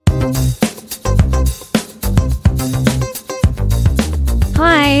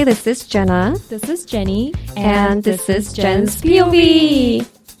Hi, this is Jenna. This is Jenny. And this is Jen's POV.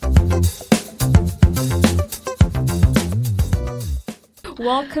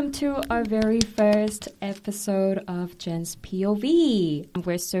 Welcome to our very first episode of Jen's POV.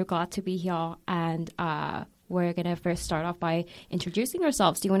 We're so glad to be here, and we're going to first start off by introducing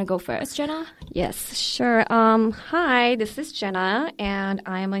ourselves. Do you want to go first, Jenna? Yes, sure. Hi, this is Jenna, and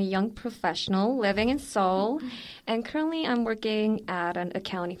I am a young professional living in Seoul, and currently I'm working at an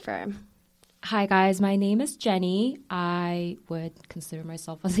accounting firm. Hi, guys. My name is Jenny. I would consider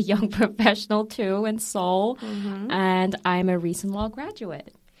myself as a young professional, too, in Seoul, and I'm a recent law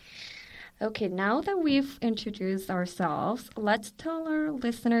graduate. Okay, now that we've introduced ourselves, let's tell our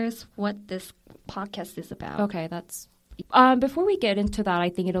listeners what this podcast is about. Okay, that's... before we get into that, I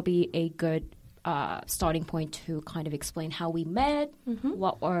think it'll be a good starting point to kind of explain how we met,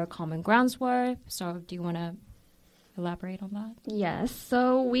 what our common grounds were. So do you want to elaborate on that? Yes,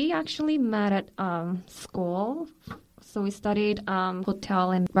 so we actually met at school. So we studied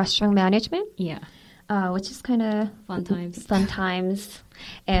hotel and restaurant management. Yeah. Which is kind of fun times. Fun times,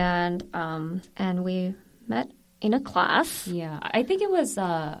 and we met in a class. Yeah, I think it was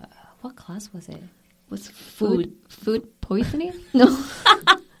what class was it? Was food poisoning? No,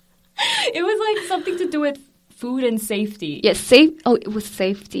 it was like something to do with food and safety. Yes, safe. Oh, it was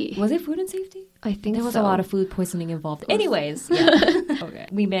safety. Was it food and safety? I think there was so. A lot of food poisoning involved. Anyways, yeah. Okay,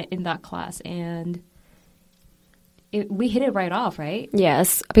 we met in that class, and we hit it right off, right?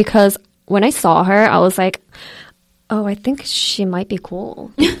 Yes, because when I saw her, I was like, oh, I think she might be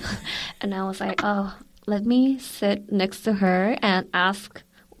cool. And I was like, oh, let me sit next to her and ask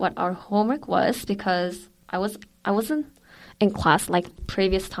what our homework was, because I wasn't in class like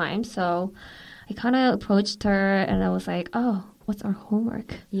previous time. So I kind of approached her and I was like, oh, what's our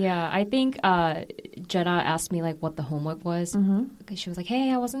homework? Yeah, I think Jenna asked me like what the homework was. Because she was like,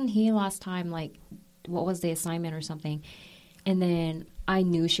 hey, I wasn't here last time. Like, what was the assignment or something? And then I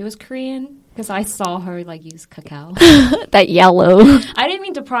knew she was Korean because I saw her like use cacao. That yellow. I didn't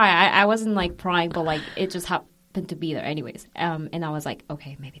mean to pry. I wasn't like prying, but like it just happened to be there anyways. And I was like,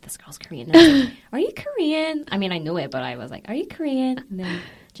 okay, maybe this girl's Korean. And I was like, are you Korean? I mean, I knew it, but I was like, are you Korean? And then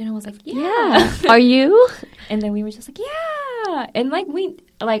Jenna was like, yeah. Are you? And then we were just like, yeah. And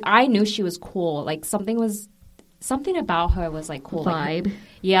like I knew she was cool. Like something about her was like cool. Vibe. Like,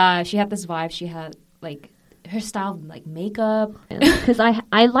 yeah, she had this vibe. She had like her style of like makeup. Because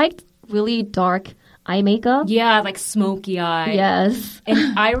I liked really dark eye makeup. Yeah, like smoky eye. Yes.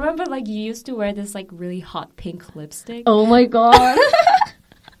 And I remember like you used to wear this like really hot pink lipstick. Oh my god.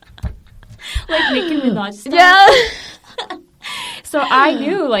 Like Nicki Minaj style. Yeah. So I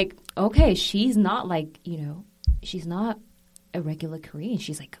knew like, okay, she's not like, she's not a regular Korean.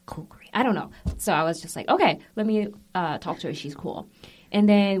 She's like a cool Korean. I don't know. So I was just like, okay, let me talk to her. She's cool. And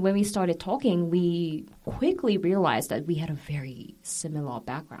then when we started talking, we quickly realized that we had a very similar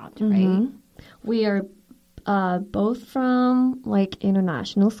background, right? We are both from like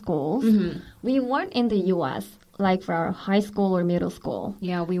international schools. We weren't in the U.S. like for our high school or middle school.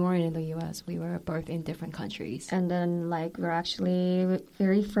 Yeah, we weren't in the U.S. We were both in different countries. And then like we're actually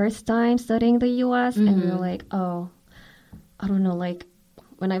very first time studying the U.S. And we were like, oh, I don't know, like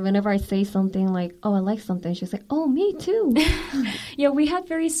whenever I say something like, oh, I like something, she's like, oh, me too. Yeah, we had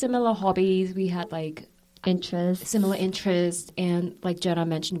very similar hobbies. We had like similar interests. And like Jenna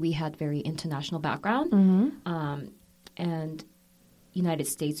mentioned, we had very international background. And United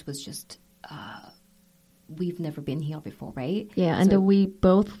States was just, we've never been here before, right? Yeah, and then we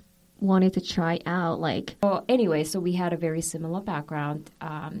both wanted to try out like... Well, anyway, so we had a very similar background.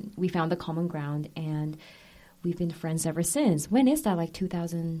 We found the common ground, and we've been friends ever since. When is that? Like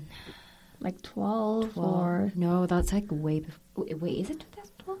 2000? Like 12 or... No, that's like way before. Wait, is it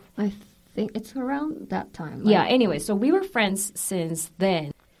 2012? I think it's around that time. Yeah, anyway, so we were friends since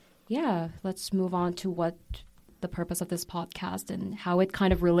then. Yeah, let's move on to what the purpose of this podcast and how it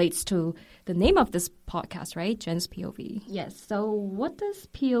kind of relates to the name of this podcast, right? Jen's POV. Yes, so what does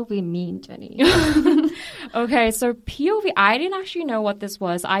POV mean, Jenny? Okay, so POV, I didn't actually know what this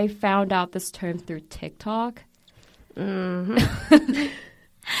was. I found out this term through TikTok.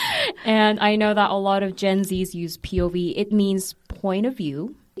 And I know that a lot of Gen Zs use POV. It means point of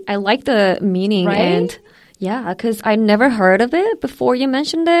view. I like the meaning, right? And yeah, because I never heard of it before you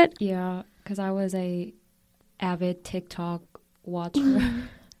mentioned it. Yeah, because I was a avid TikTok watcher.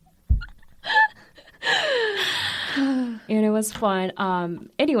 And it was fun.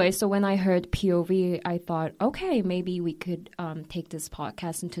 Anyway, so when I heard POV, I thought, okay, maybe we could take this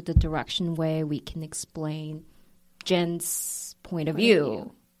podcast into the direction where we can explain Jen's point of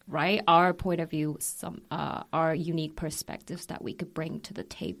view. right? Our point of view, our unique perspectives that we could bring to the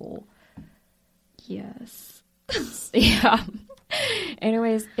table. Yes. Yeah.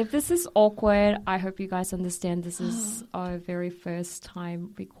 Anyways, if this is awkward, I hope you guys understand this is our very first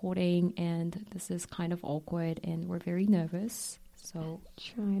time recording and this is kind of awkward and we're very nervous. So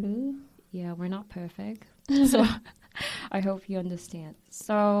Try to. yeah, we're not perfect. So I hope you understand.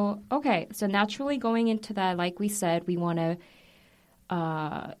 So, okay. So naturally going into that, like we said, we want to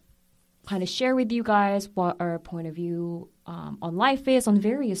kind of share with you guys what our point of view on life is on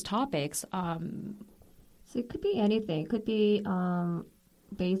various topics. So it could be anything. It could be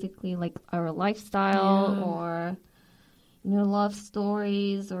basically like our lifestyle or, love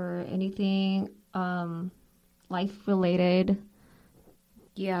stories or anything life-related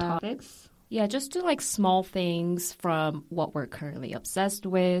topics. Yeah, just do like small things from what we're currently obsessed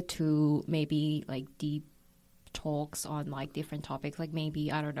with to maybe like deep talks on like different topics, like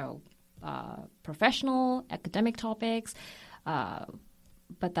maybe, I don't know, professional, academic topics.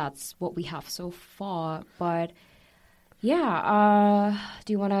 But that's what we have so far. But yeah,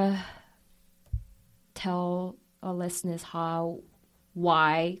 do you want to tell our listeners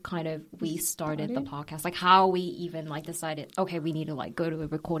why kind of we started the podcast? Like how we even like decided, okay, we need to like go to a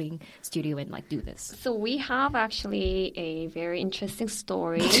recording studio and like do this. So we have actually a very interesting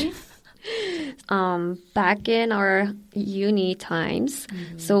story. Back in our uni times,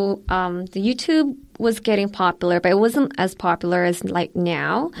 so the YouTube was getting popular, but it wasn't as popular as like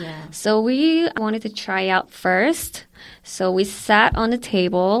now. Yeah. So we wanted to try out first. So we sat on the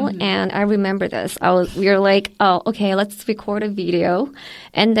table, and I remember this. We were like, oh, okay, let's record a video,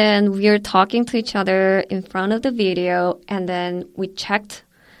 and then we were talking to each other in front of the video, and then we checked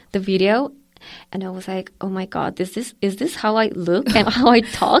the video. And I was like, oh my God, is this how I look and how I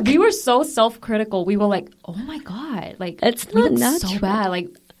talk? We were so self-critical. We were like, oh my God, like it's we not look natural. so bad. Like,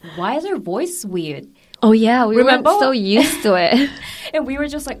 why is our voice weird? Oh yeah, we Remember? weren't so used to it. And we were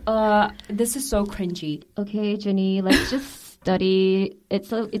just like, this is so cringy. Okay, Jenny, let's just study.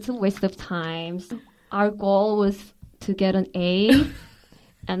 It's a waste of time. Our goal was to get an A,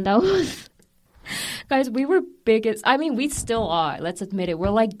 and that was... Guys, we were we still are, let's admit it.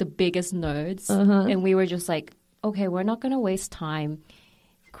 We're like the biggest nerds. And we were just like, okay, we're not going to waste time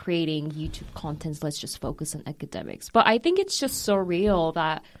creating YouTube contents. Let's just focus on academics. But I think it's just so real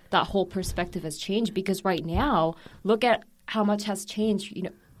that whole perspective has changed because right now, look at how much has changed,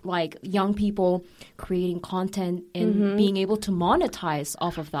 like young people creating content and being able to monetize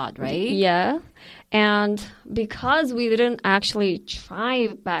off of that, right? Yeah. And because we didn't actually try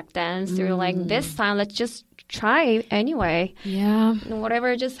back then, so we're like, this time, let's just try anyway. Yeah. And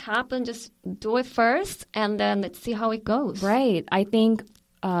whatever just happened, just do it first, and then let's see how it goes. Right. I think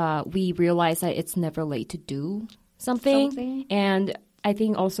we realized that it's never late to do something. And I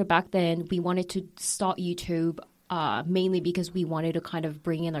think also back then, we wanted to start YouTube mainly because we wanted to kind of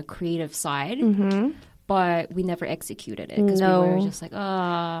bring in a creative side. But we never executed it because we were just like,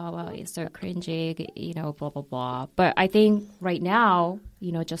 oh, well, it's so cringy, blah, blah, blah. But I think right now,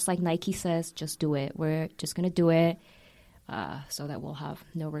 just like Nike says, just do it. We're just going to do it so that we'll have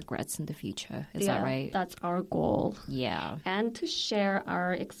no regrets in the future. Is that right? That's our goal. Yeah. And to share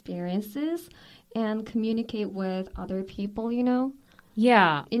our experiences and communicate with other people,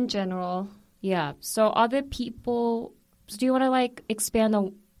 Yeah. in general. Yeah. So other people, do you want to like expand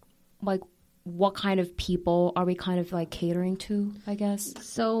on like what kind of people are we kind of like catering to, I guess?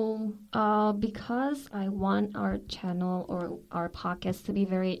 So because I want our channel or our podcast to be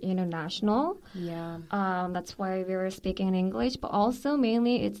very international, that's why we were speaking in English, but also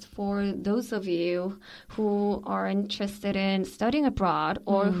mainly it's for those of you who are interested in studying abroad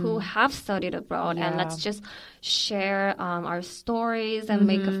or who have studied abroad, and let's just share our stories and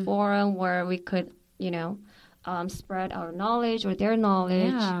make a forum where we could, spread our knowledge or their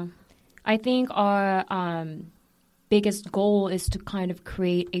knowledge. Yeah. I think our biggest goal is to kind of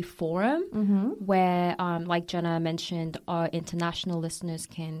create a forum where, like Jenna mentioned, our international listeners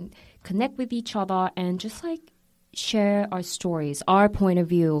can connect with each other and just like share our stories, our point of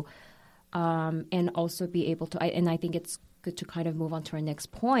view, and also be able to, and I think it's good to kind of move on to our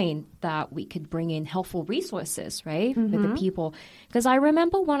next point that we could bring in helpful resources, right, with the people. Because I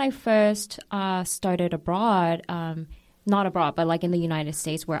remember when I first started abroad, not abroad, but like in the United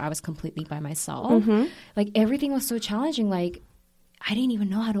States where I was completely by myself. Like everything was so challenging. Like I didn't even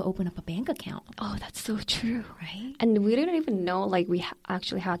know how to open up a bank account. Oh, that's so true. Right? And we didn't even know like we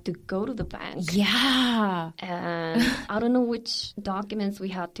actually had to go to the bank. Yeah. And I don't know which documents we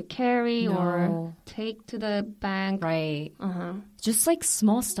had to carry or take to the bank. Right. Just like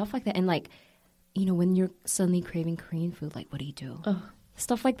small stuff like that. And like, when you're suddenly craving Korean food, like what do you do?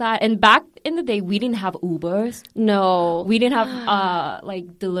 stuff like that. And back in the day, we didn't have Ubers. No. We didn't have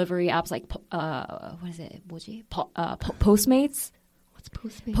like delivery apps like what is it? 뭐지? Postmates. What's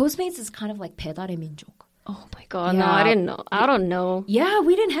Postmates? Postmates is kind of like 배달의 민족. Oh my god, Yeah. no, I didn't know. I don't know. Yeah,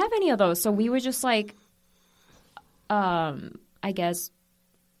 we didn't have any of those. So we were just like, I guess,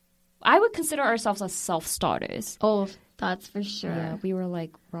 I would consider ourselves as self-starters. Oh, that's for sure. Yeah, we were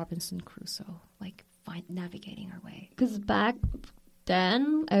like Robinson Crusoe, like navigating our way. Because back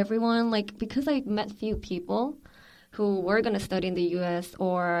then, everyone, like, because I met few people who were going to study in the U.S.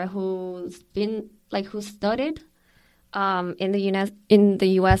 or who studied in the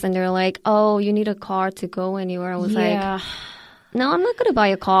U.S. and they're like, oh, you need a car to go anywhere. I was like, no, I'm not going to buy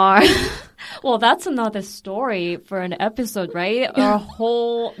a car. Well, that's another story for an episode, right?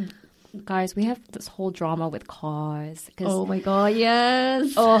 Guys, we have this whole drama with cars. Oh my god,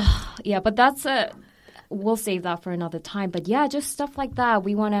 yes. Oh, yeah, but we'll save that for another time. But yeah, just stuff like that.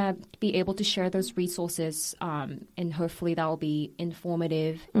 We want to be able to share those resources, and hopefully that will be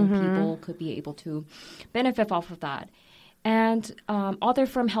informative and people could be able to benefit off of that. And other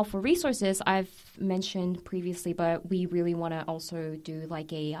from helpful resources, I've mentioned previously, but we really want to also do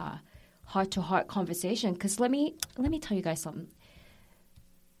like a heart-to-heart conversation. Because let me tell you guys something.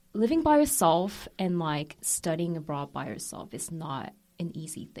 Living by yourself and like studying abroad by yourself is not an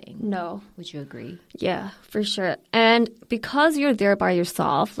easy thing. No. Would you agree? Yeah, for sure. And because you're there by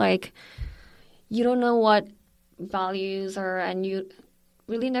yourself, like, you don't know what values are, and you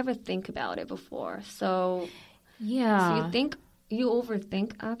really never think about it before. So, yeah. So you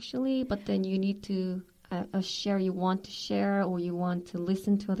overthink actually, but then you need to share. You want to share, or you want to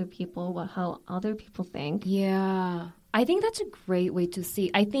listen to other people, how other people think. Yeah. I think that's a great way to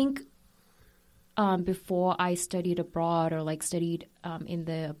see. I think before I studied abroad or like studied in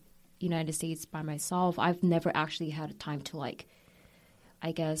the United States by myself, I've never actually had time to like,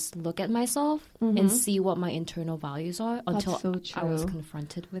 I guess, look at myself and see what my internal values are until so true. I was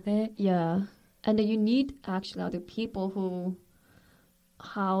confronted with it. Yeah. And then you need actually other people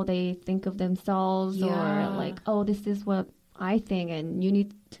how they think of themselves, or like, oh, this is what I think, and you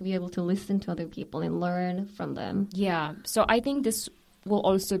need to be able to listen to other people and learn from them. Yeah. So I think this will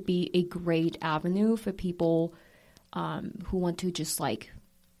also be a great avenue for people who want to just like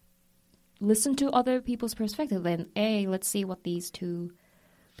listen to other people's perspective and let's see what these two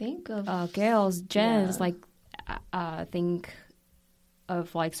think of girls, Gens, like think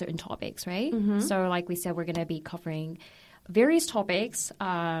of like certain topics, right? So like we said, we're going to be covering various topics,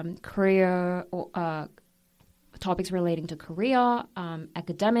 career, topics relating to career,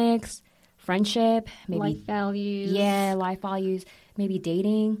 academics, friendship, maybe life values. Yeah, life values, maybe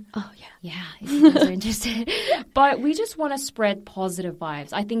dating. Oh, yeah. Yeah, if you guys are interested. But we just want to spread positive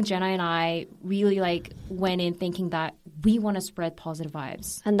vibes. I think Jenna and I really like went in thinking that we want to spread positive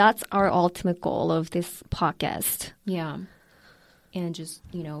vibes. And that's our ultimate goal of this podcast. Yeah. And just,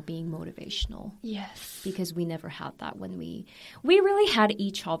 being motivational. Yes. Because we never had that when we really had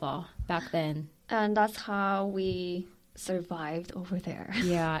each other back then. And that's how we survived over there.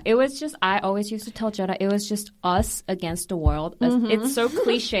 Yeah, it was just, I always used to tell Jenna, it was just us against the world. It's so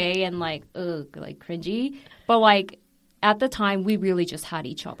cliche and like, ugh, like cringy. But like at the time, we really just had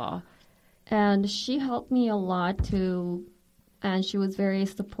each other. And she helped me a lot too. And she was very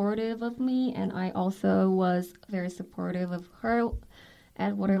supportive of me. And I also was very supportive of her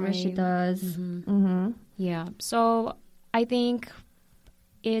at whatever she does. Yeah. So I think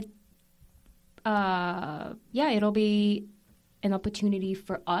it'll be an opportunity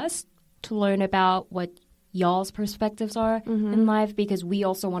for us to learn about what y'all's perspectives are in life, because we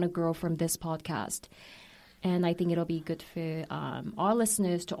also want to grow from this podcast. And I think it'll be good for our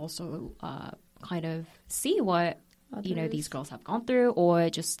listeners to also kind of see what these girls have gone through, or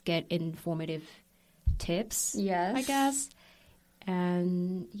just get informative tips, yes, I guess.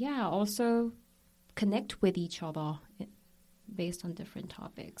 And yeah, also connect with each other based on different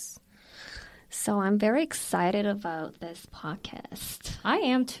topics. So I'm very excited about this podcast. I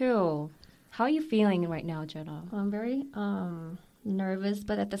am too. How are you feeling right now, Jenna? I'm very nervous,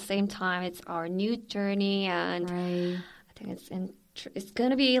 but at the same time, it's our new journey, and I think it's going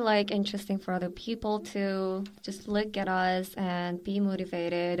to be like interesting for other people to just look at us and be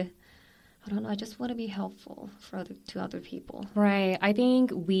motivated. I don't know. I just want to be helpful to other people. Right. I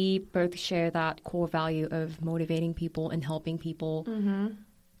think we both share that core value of motivating people and helping people.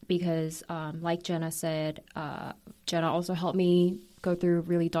 Because like Jenna said, Jenna also helped me go through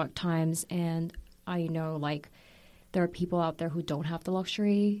really dark times. And I know like there are people out there who don't have the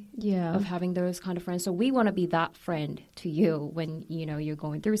luxury of having those kind of friends. So we want to be that friend to you when, you're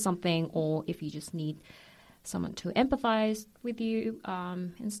going through something, or if you just need someone to empathize with you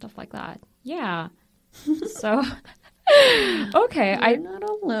and stuff like that. Yeah. So, okay. You're not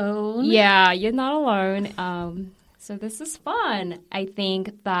alone. Yeah, you're not alone. So this is fun. I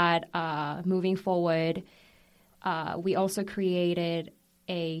think that moving forward, we also created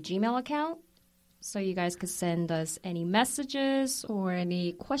a Gmail account. So you guys could send us any messages or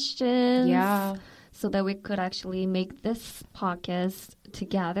any questions. Yeah. So that we could actually make this podcast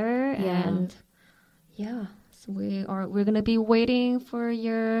together. Yeah. And yeah, so we're going to be waiting for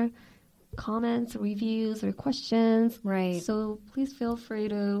your comments, reviews, or questions. Right. So please feel free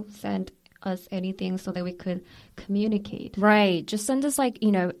to send us anything so that we could communicate. Right. Just send us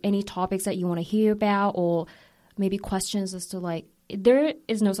any topics that you want to hear about, or maybe questions as to there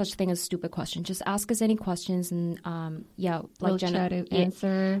is no such thing as stupid question. Just ask us any questions and we'll try to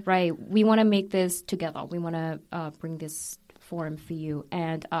answer. Right. We want to make this together. We want to bring this forum for you.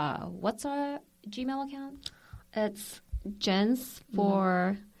 And what's our Gmail account? It's Jens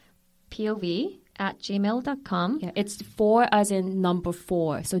for POV at gmail.com. Yeah, it's 4 as in number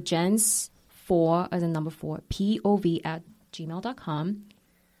 4. So Jens 4 as in number 4, POV at gmail.com.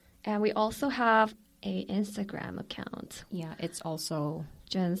 And we also have a Instagram account. Yeah, it's also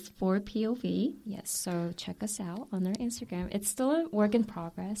Jens for POV. Yes, so check us out on our Instagram. It's still a work in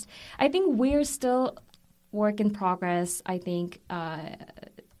progress. I think we're still work in progress. I think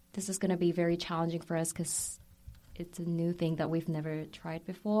this is going to be very challenging for us because it's a new thing that we've never tried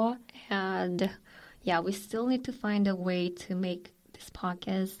before. And yeah, we still need to find a way to make this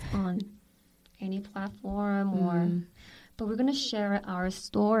podcast on any platform but we're going to share our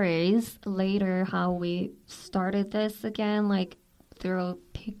stories later, how we started this again, like through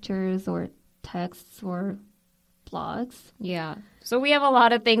pictures or texts or blogs. Yeah. So we have a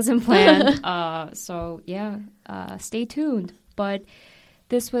lot of things in plan. Stay tuned. But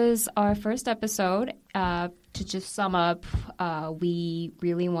this was our first episode. To just sum up, we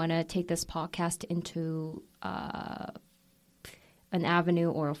really want to take this podcast into an avenue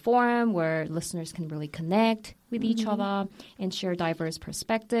or a forum where listeners can really connect with each other and share diverse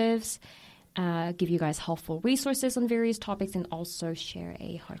perspectives, give you guys helpful resources on various topics, and also share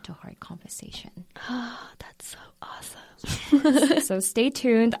a heart-to-heart conversation. Oh, that's so awesome. So stay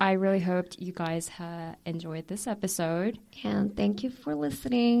tuned. I really hope you guys enjoyed this episode. And thank you for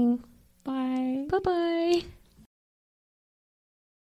listening. Bye. Bye-bye.